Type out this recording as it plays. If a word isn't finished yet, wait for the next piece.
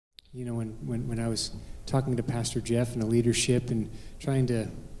You know, when I was talking to Pastor Jeff and the leadership and trying to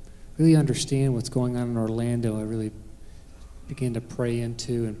really understand what's going on in Orlando, I really began to pray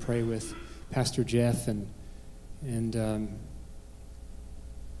into and pray with Pastor Jeff and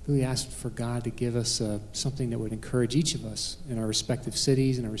really asked for God to give us something that would encourage each of us in our respective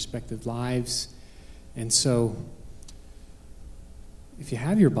cities and our respective lives. And so, if you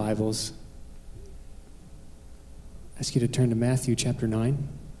have your Bibles, I ask you to turn to Matthew chapter 9.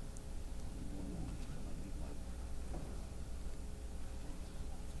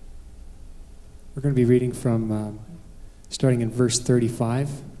 We're going to be reading from starting in verse 35.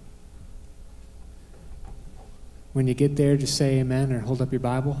 When you get there, just say amen or hold up your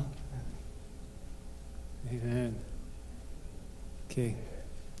Bible. Amen. Okay.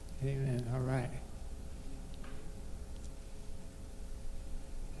 Amen. All right.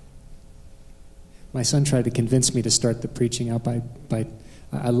 My son tried to convince me to start the preaching out by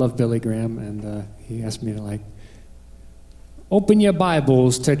I love Billy Graham, and he asked me to open your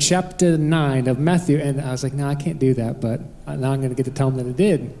Bibles to chapter 9 of Matthew. And I was like, no, I can't do that, but now I'm going to get to tell him that I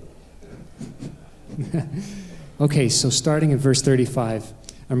did. Okay, so starting in verse 35,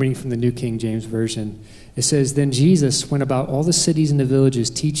 I'm reading from the New King James Version. It says, Then Jesus went about all the cities and the villages,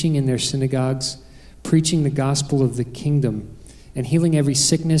 teaching in their synagogues, preaching the gospel of the kingdom, and healing every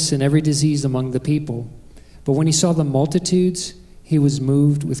sickness and every disease among the people. But when he saw the multitudes, he was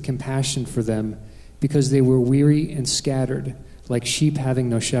moved with compassion for them, because they were weary and scattered, like sheep having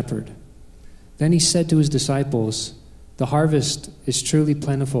no shepherd. Then he said to his disciples, The harvest is truly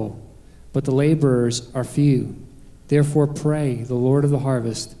plentiful, but the laborers are few. Therefore pray the Lord of the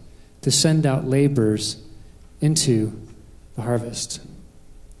harvest to send out laborers into the harvest.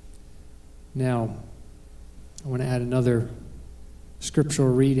 Now, I want to add another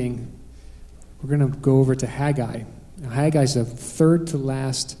scriptural reading. We're going to go over to Haggai. Now, Haggai is the third to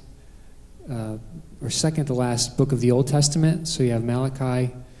last or second to last book of the Old Testament. So you have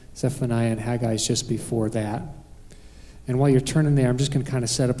Malachi, Zephaniah, and Haggai is just before that. And while you're turning there, I'm just going to kind of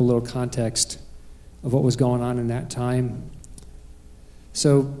set up a little context of what was going on in that time.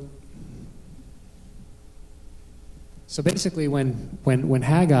 So basically when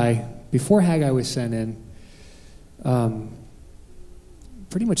Haggai, before Haggai was sent in,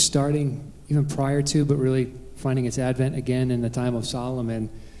 pretty much starting even prior to, but really finding its advent again in the time of Solomon,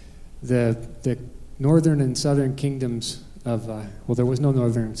 the northern and southern kingdoms of, there was no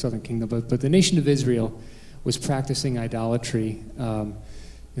northern and southern kingdom, but the nation of Israel was practicing idolatry.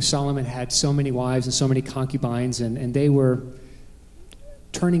 Solomon had so many wives and so many concubines, and they were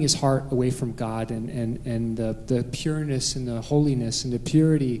turning his heart away from God, and the pureness and the holiness and the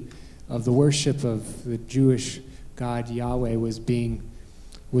purity of the worship of the Jewish God Yahweh was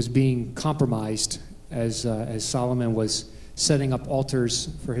being compromised as Solomon was setting up altars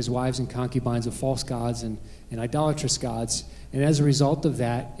for his wives and concubines of false gods and idolatrous gods. And as a result of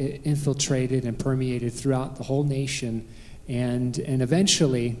that, it infiltrated and permeated throughout the whole nation. And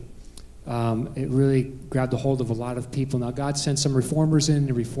eventually, it really grabbed a hold of a lot of people. Now, God sent some reformers in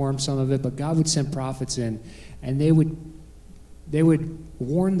to reform some of it, but God would send prophets in, and they would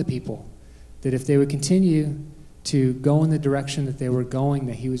warn the people that if they would continue to go in the direction that they were going,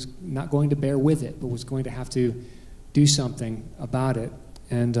 that he was not going to bear with it, but was going to have to do something about it.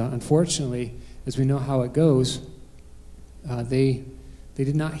 And unfortunately, as we know how it goes, they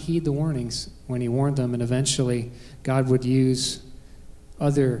did not heed the warnings when he warned them, and eventually God would use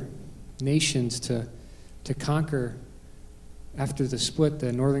other nations to conquer, after the split,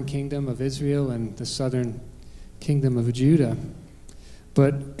 the northern kingdom of Israel and the southern kingdom of Judah.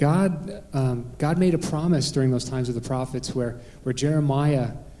 But God made a promise during those times of the prophets where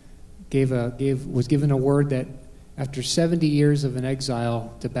Jeremiah was given a word that after 70 years of an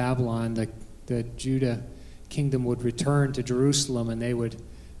exile to Babylon, the Judah kingdom would return to Jerusalem, and they would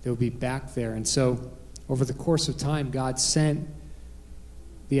be back there. And so over the course of time, God sent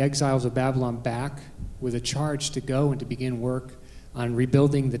the exiles of Babylon back with a charge to go and to begin work on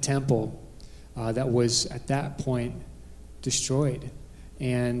rebuilding the temple that was at that point destroyed.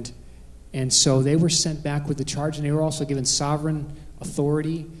 And so they were sent back with the charge, and they were also given sovereign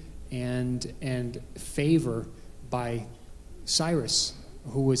authority and favor by Cyrus,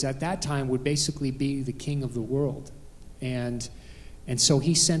 who was at that time would basically be the king of the world. And so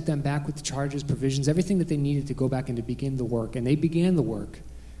he sent them back with the charges, provisions, everything that they needed to go back and to begin the work. And they began the work.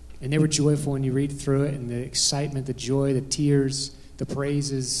 And they were joyful when you read through it, and the excitement, the joy, the tears, the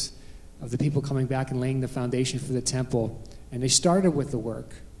praises of the people coming back and laying the foundation for the temple. And they started with the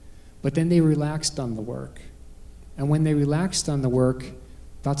work, but then they relaxed on the work. And when they relaxed on the work,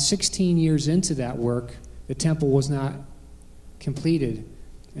 about 16 years into that work, the temple was not completed.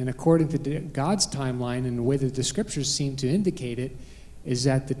 And according to God's timeline and the way that the scriptures seem to indicate it, is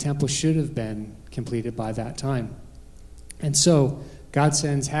that the temple should have been completed by that time. And so God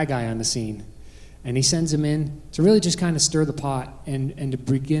sends Haggai on the scene. And he sends him in to really just kind of stir the pot and to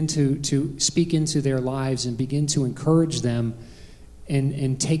begin to speak into their lives and begin to encourage them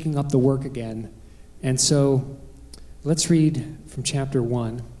in taking up the work again. And so let's read from chapter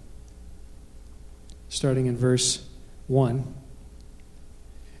 1, starting in verse 1.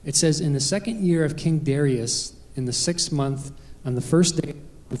 It says, "In the second year of King Darius, in the 6th month, on the first day of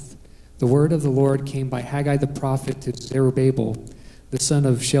the month, the word of the Lord came by Haggai the prophet to Zerubbabel, the son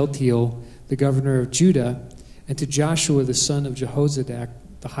of Shealtiel, the governor of Judah, and to Joshua the son of Jehozadak,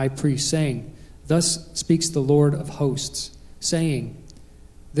 the high priest, saying, Thus speaks the Lord of hosts, saying,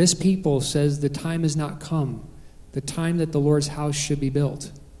 This people says the time is not come, the time that the Lord's house should be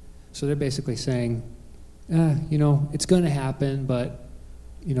built." So they're basically saying, it's going to happen, but,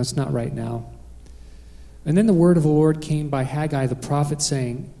 it's not right now. And then the word of the Lord came by Haggai the prophet,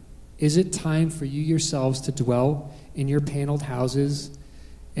 saying, Is it time for you yourselves to dwell in your paneled houses,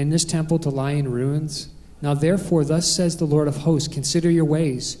 and this temple to lie in ruins? Now therefore, thus says the Lord of hosts, consider your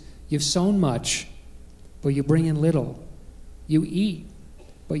ways. You've sown much, but you bring in little. You eat,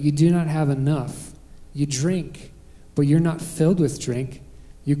 but you do not have enough. You drink, but you're not filled with drink.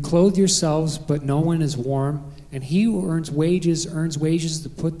 You clothe yourselves, but no one is warm. And he who earns wages to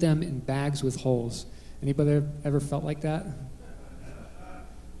put them in bags with holes. Anybody ever felt like that?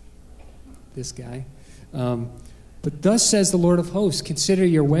 This guy. But thus says the Lord of hosts, consider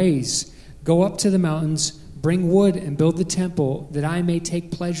your ways. Go up to the mountains, bring wood, and build the temple, that I may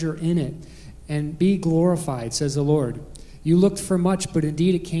take pleasure in it, and be glorified, says the Lord. You looked for much, but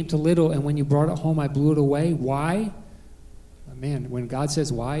indeed it came to little, and when you brought it home, I blew it away. Why? Man, when God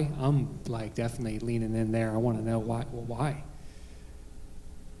says why, I'm definitely leaning in there. I want to know why. Well, why?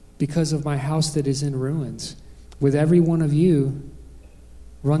 Because of my house that is in ruins, with every one of you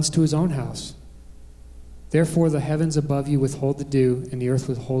runs to his own house. Therefore the heavens above you withhold the dew, and the earth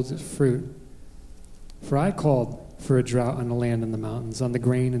withholds its fruit. For I called for a drought on the land and the mountains, on the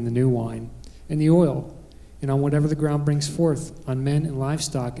grain and the new wine, and the oil, and on whatever the ground brings forth, on men and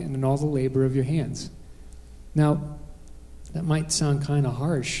livestock, and in all the labor of your hands. Now, that might sound kind of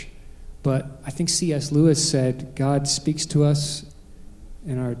harsh, but I think C.S. Lewis said, God speaks to us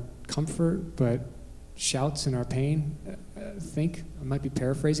in our comfort, but shouts in our pain. I might be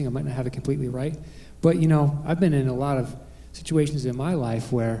paraphrasing, I might not have it completely right. But, I've been in a lot of situations in my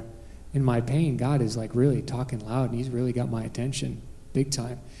life where, in my pain, God is really talking loud, and he's really got my attention, big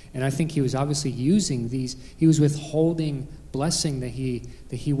time. And I think he was obviously using these, he was withholding blessing that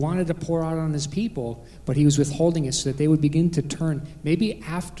he wanted to pour out on his people, but he was withholding it so that they would begin to turn, maybe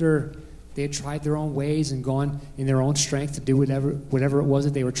after they had tried their own ways and gone in their own strength to do whatever it was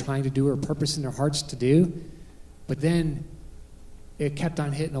that they were trying to do or purpose in their hearts to do. But then it kept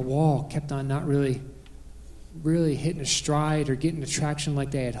on hitting a wall, kept on not really hitting a stride or getting the traction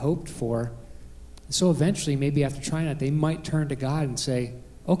like they had hoped for. And so eventually, maybe after trying that, they might turn to God and say,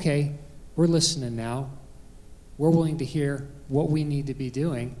 okay, we're listening now. We're willing to hear what we need to be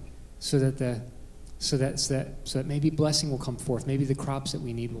doing so that maybe blessing will come forth. Maybe the crops that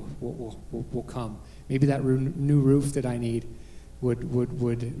we need will come. Maybe that new roof that I need would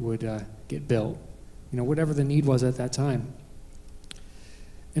get built. Whatever the need was at that time.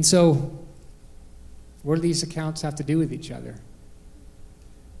 And so, what do these accounts have to do with each other?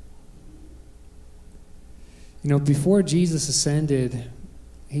 Before Jesus ascended,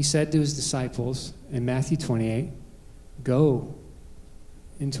 he said to his disciples in Matthew 28, go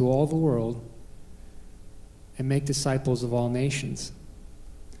into all the world and make disciples of all nations,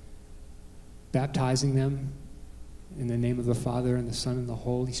 baptizing them in the name of the Father and the Son and the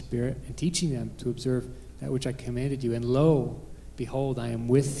Holy Spirit, and teaching them to observe that which I commanded you. And lo, behold, I am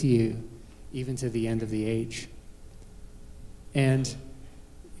with you even to the end of the age. And,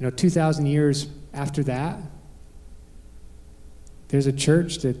 2,000 years after that, there's a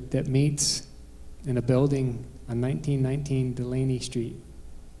church that meets in a building on 1919 Delaney Street.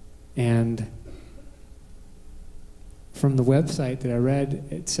 And from the website that I read,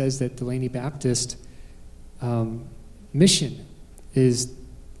 it says that Delaney Baptist mission is,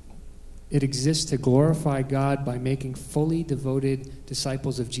 it exists to glorify God by making fully devoted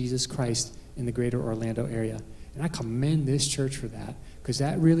disciples of Jesus Christ in the greater Orlando area. And I commend this church for that, because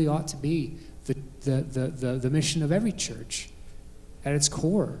that really ought to be the mission of every church at its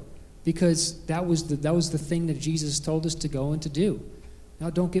core, because that was the thing that Jesus told us to go and to do. Now,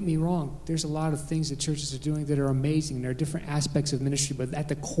 don't get me wrong. There's a lot of things that churches are doing that are amazing. There are different aspects of ministry, but at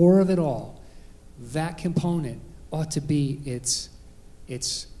the core of it all, that component ought to be its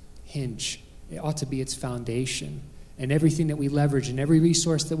its hinge. It ought to be its foundation. And everything that we leverage and every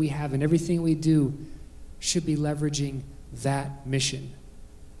resource that we have and everything we do should be leveraging that mission.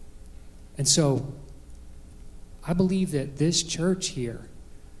 And so I believe that this church here,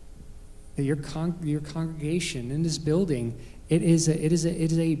 that your congregation in this building, it is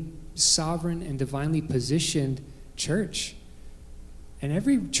a sovereign and divinely positioned church. And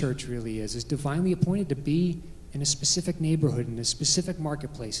every church really is divinely appointed to be in a specific neighborhood, in a specific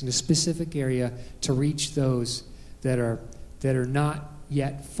marketplace, in a specific area to reach those that are not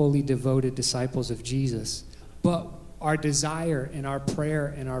yet fully devoted disciples of Jesus. But our desire and our prayer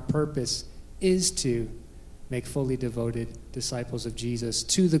and our purpose is to make fully devoted disciples of Jesus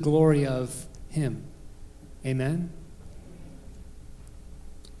to the glory of him. Amen?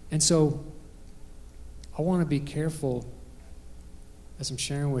 And so I want to be careful as I'm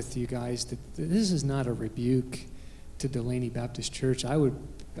sharing with you guys that this is not a rebuke to Delaney Baptist Church. I would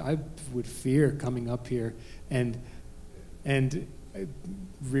fear coming up here and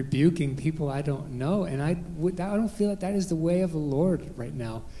rebuking people I don't know, and I don't feel that that is the way of the Lord right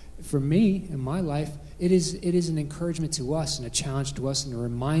now. For me, in my life, it is an encouragement to us and a challenge to us and a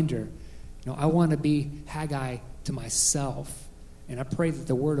reminder. I want to be Haggai to myself, and I pray that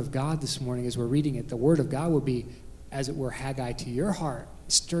the Word of God this morning, as we're reading it, the Word of God will be, as it were, Haggai to your heart,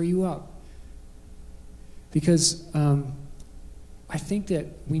 stir you up. Because I think that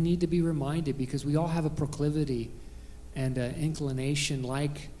we need to be reminded, because we all have a proclivity and an inclination,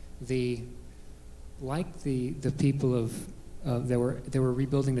 like the people of that were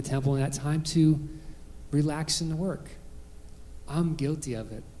rebuilding the temple in that time, to relax in the work. I'm guilty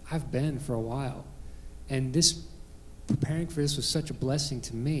of it. I've been for a while, and preparing for this was such a blessing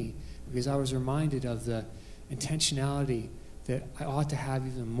to me, because I was reminded of the intentionality that I ought to have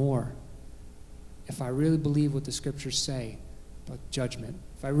even more. If I really believe what the Scriptures say about judgment,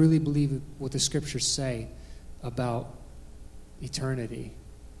 if I really believe what the Scriptures say about eternity,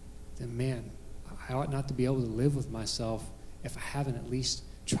 then man, I ought not to be able to live with myself if I haven't at least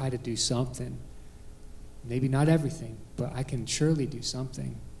tried to do something. Maybe not everything, but I can surely do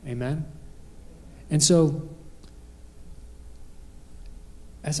something. Amen? And so,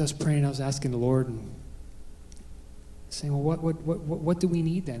 as I was praying, I was asking the Lord and saying, well, what do we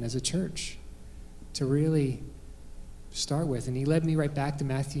need then as a church to really start with? And he led me right back to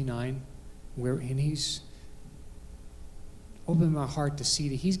Matthew 9, and he's opened my heart to see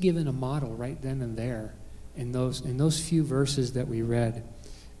that he's given a model right then and there in those few verses that we read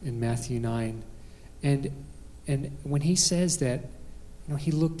in Matthew 9. And when he says that,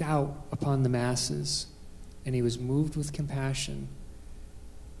 he looked out upon the masses and he was moved with compassion.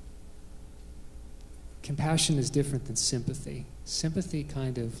 Compassion is different than sympathy. Sympathy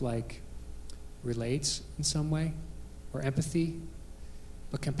kind of like relates in some way, or empathy,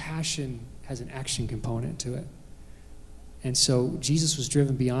 but compassion has an action component to it. And so Jesus was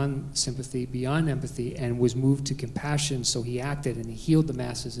driven beyond sympathy, beyond empathy, and was moved to compassion, so he acted and he healed the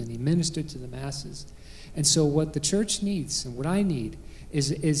masses and he ministered to the masses. And so what the church needs, and what I need,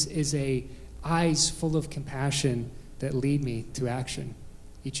 is a eyes full of compassion that lead me to action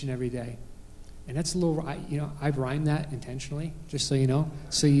each and every day. And that's a little, I've rhymed that intentionally, just so you know,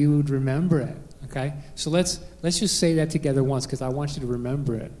 so you would remember it, okay? So let's just say that together once, because I want you to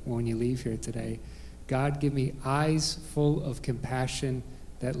remember it when you leave here today. God, give me eyes full of compassion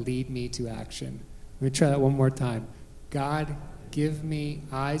that lead me to action. Let me try that one more time. God, give me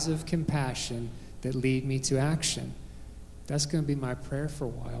eyes of compassion that lead me to action. That's going to be my prayer for a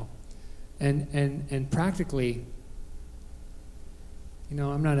while. And practically,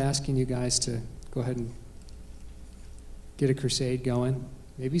 I'm not asking you guys to go ahead and get a crusade going.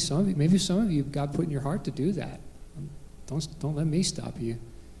 Maybe some of you God put in your heart to do that. Don't let me stop you.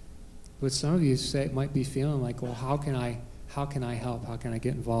 But some of you might be feeling like, well, how can I help? How can I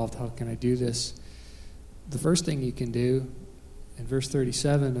get involved? How can I do this? The first thing you can do, in verse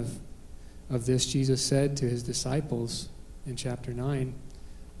 37 of this, Jesus said to his disciples in chapter 9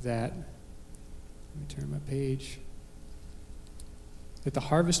 that, let me turn my page, that the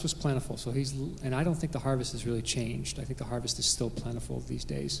harvest was plentiful. And I don't think the harvest has really changed. I think the harvest is still plentiful these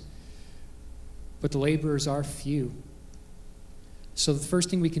days. But the laborers are few. So the first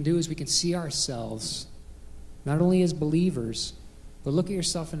thing we can do is we can see ourselves, not only as believers, but look at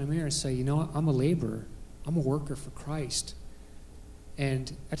yourself in the mirror and say, I'm a laborer. I'm a worker for Christ.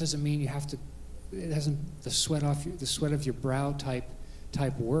 And that doesn't mean it hasn't the sweat of your brow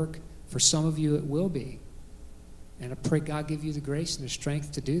type work. For some of you it will be. And I pray God give you the grace and the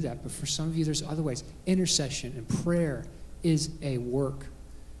strength to do that. But for some of you there's other ways. Intercession and prayer is a work.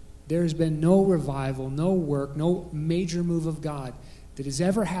 There's been no revival, no work, no major move of God that has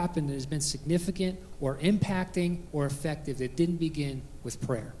ever happened that has been significant or impacting or effective that didn't begin with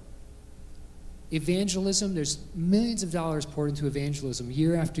prayer. Evangelism, there's millions of dollars poured into evangelism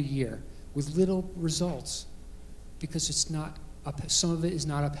year after year with little results because some of it is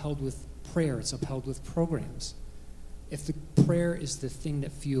not upheld with prayer. It's upheld with programs. If the prayer is the thing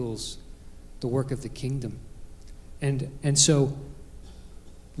that fuels the work of the kingdom. And so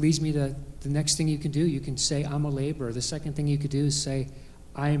leads me to the next thing you can do. You can say, I'm a laborer. The second thing you could do is say,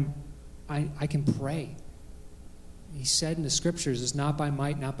 I can pray. He said in the scriptures, it's not by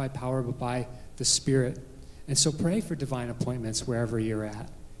might, not by power, but by the Spirit. And so pray for divine appointments wherever you're at.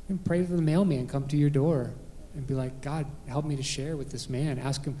 And pray for the mailman come to your door and be like, God, help me to share with this man.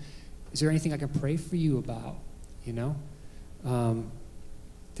 Ask him, is there anything I can pray for you about? You know?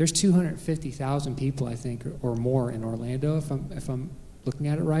 There's 250,000 people, I think, or more in Orlando, if I'm looking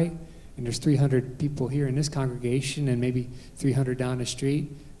at it right. And there's 300 people here in this congregation and maybe 300 down the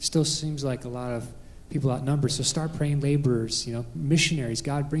street. Still seems like a lot of people outnumbered. So start praying laborers, you know, missionaries.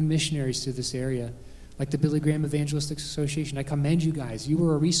 God, bring missionaries to this area. Like the Billy Graham Evangelistic Association, I commend you guys. You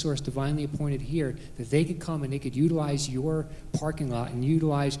were a resource divinely appointed here that they could come and they could utilize your parking lot and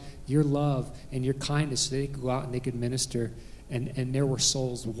utilize your love and your kindness so they could go out and they could minister. And there were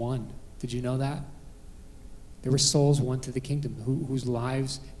souls won. Did you know that? There were souls won to the kingdom whose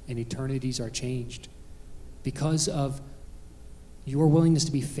lives and eternities are changed because of your willingness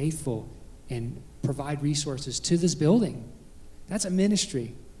to be faithful and provide resources to this building. That's a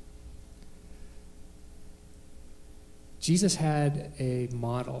ministry. Jesus had a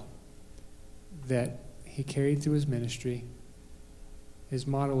model that he carried through his ministry. His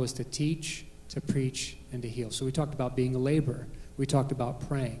model was to teach, to preach, and to heal. So we talked about being a laborer. We talked about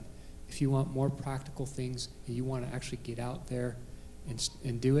praying. If you want more practical things and you want to actually get out there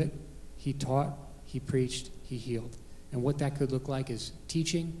and do it, he taught, he preached, he healed. And what that could look like is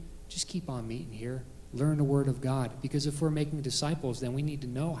teaching. Just keep on meeting here. Learn the Word of God. Because if we're making disciples, then we need to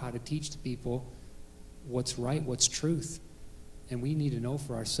know how to teach to people what's right, what's truth. And we need to know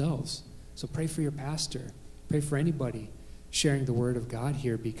for ourselves. So pray for your pastor. Pray for anybody sharing the Word of God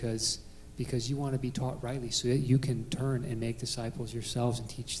here because you want to be taught rightly so that you can turn and make disciples yourselves and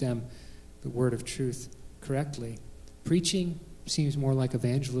teach them the word of truth correctly. Preaching seems more like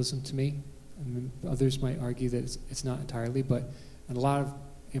evangelism to me. I mean, others might argue that it's not entirely, but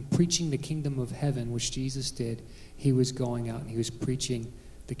in preaching the kingdom of heaven, which Jesus did, he was going out and he was preaching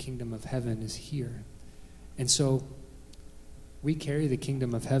the kingdom of heaven is here. And so we carry the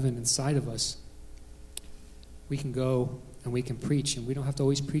kingdom of heaven inside of us. We can go and we can preach, and we don't have to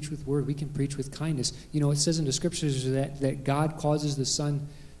always preach with word. We can preach with kindness. You know, it says in the scriptures that God causes the sun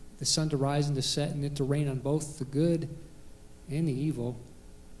to rise and to set, and it to rain on both the good and the evil.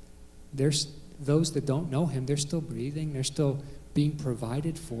 There's those that don't know him. They're still breathing. They're still being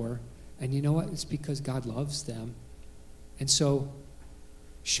provided for. And you know what? It's because God loves them. And so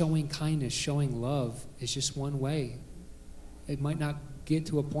showing kindness, showing love is just one way. It might not get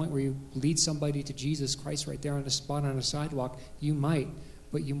to a point where you lead somebody to Jesus Christ right there on the spot on a sidewalk. You might,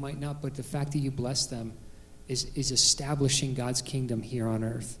 but you might not. But the fact that you bless them is establishing God's kingdom here on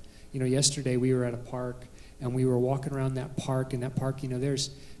earth. You know, yesterday we were at a park, and we were walking around that park. And that park, you know, there's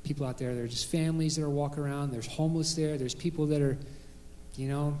people out there. There's just families that are walking around. There's homeless there. There's people that are, you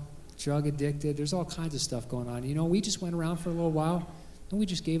know, drug addicted. There's all kinds of stuff going on. You know, we just went around for a little while, and we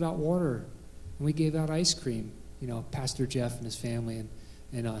just gave out water, and we gave out ice cream. You know, Pastor Jeff and his family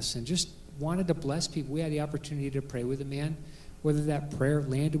and us, and just wanted to bless people. We had the opportunity to pray with a man. Whether that prayer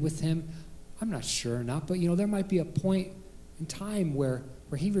landed with him, I'm not sure or not, but, you know, there might be a point in time where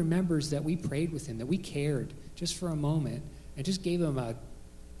he remembers that we prayed with him, that we cared just for a moment, and just gave him a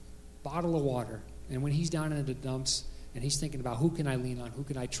bottle of water. And when he's down in the dumps, and he's thinking about who can I lean on, who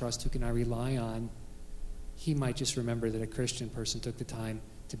can I trust, who can I rely on, he might just remember that a Christian person took the time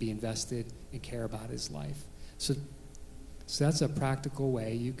to be invested and care about his life. So that's a practical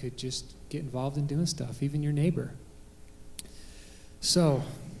way you could just get involved in doing stuff, even your neighbor. So,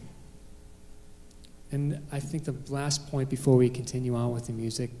 and I think the last point before we continue on with the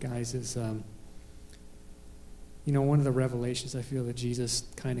music, guys, is, you know, one of the revelations I feel that Jesus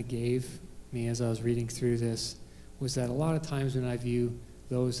kind of gave me as I was reading through this was that a lot of times when I view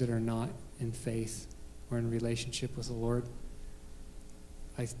those that are not in faith or in relationship with the Lord,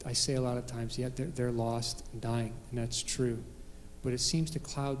 I say a lot of times, yeah, they're lost and dying, and that's true. But it seems to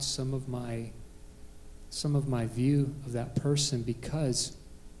cloud some of my view of that person, because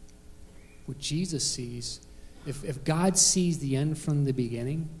what Jesus sees, if God sees the end from the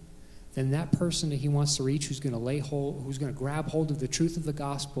beginning, then that person that he wants to reach, who's going to grab hold of the truth of the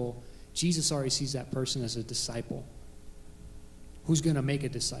gospel, Jesus already sees that person as a disciple. who's going to make a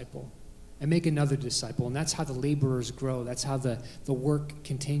disciple and make another disciple. And that's how the laborers grow. That's how the work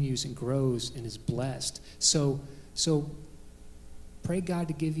continues and grows and is blessed. So pray God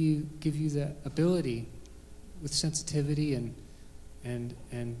to give you the ability with sensitivity and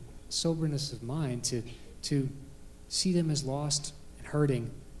soberness of mind to see them as lost and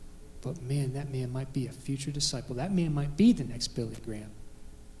hurting. But man, that man might be a future disciple. That man might be the next Billy Graham.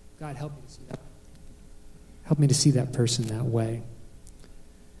 God, help me to see that. Help me to see that person that way.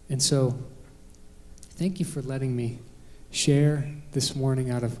 And so, thank you for letting me share this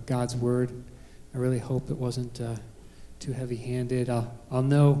morning out of God's Word. I really hope it wasn't too heavy-handed. I'll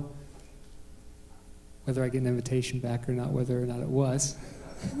know whether I get an invitation back or not, whether or not it was.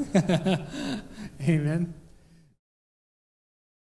 Amen.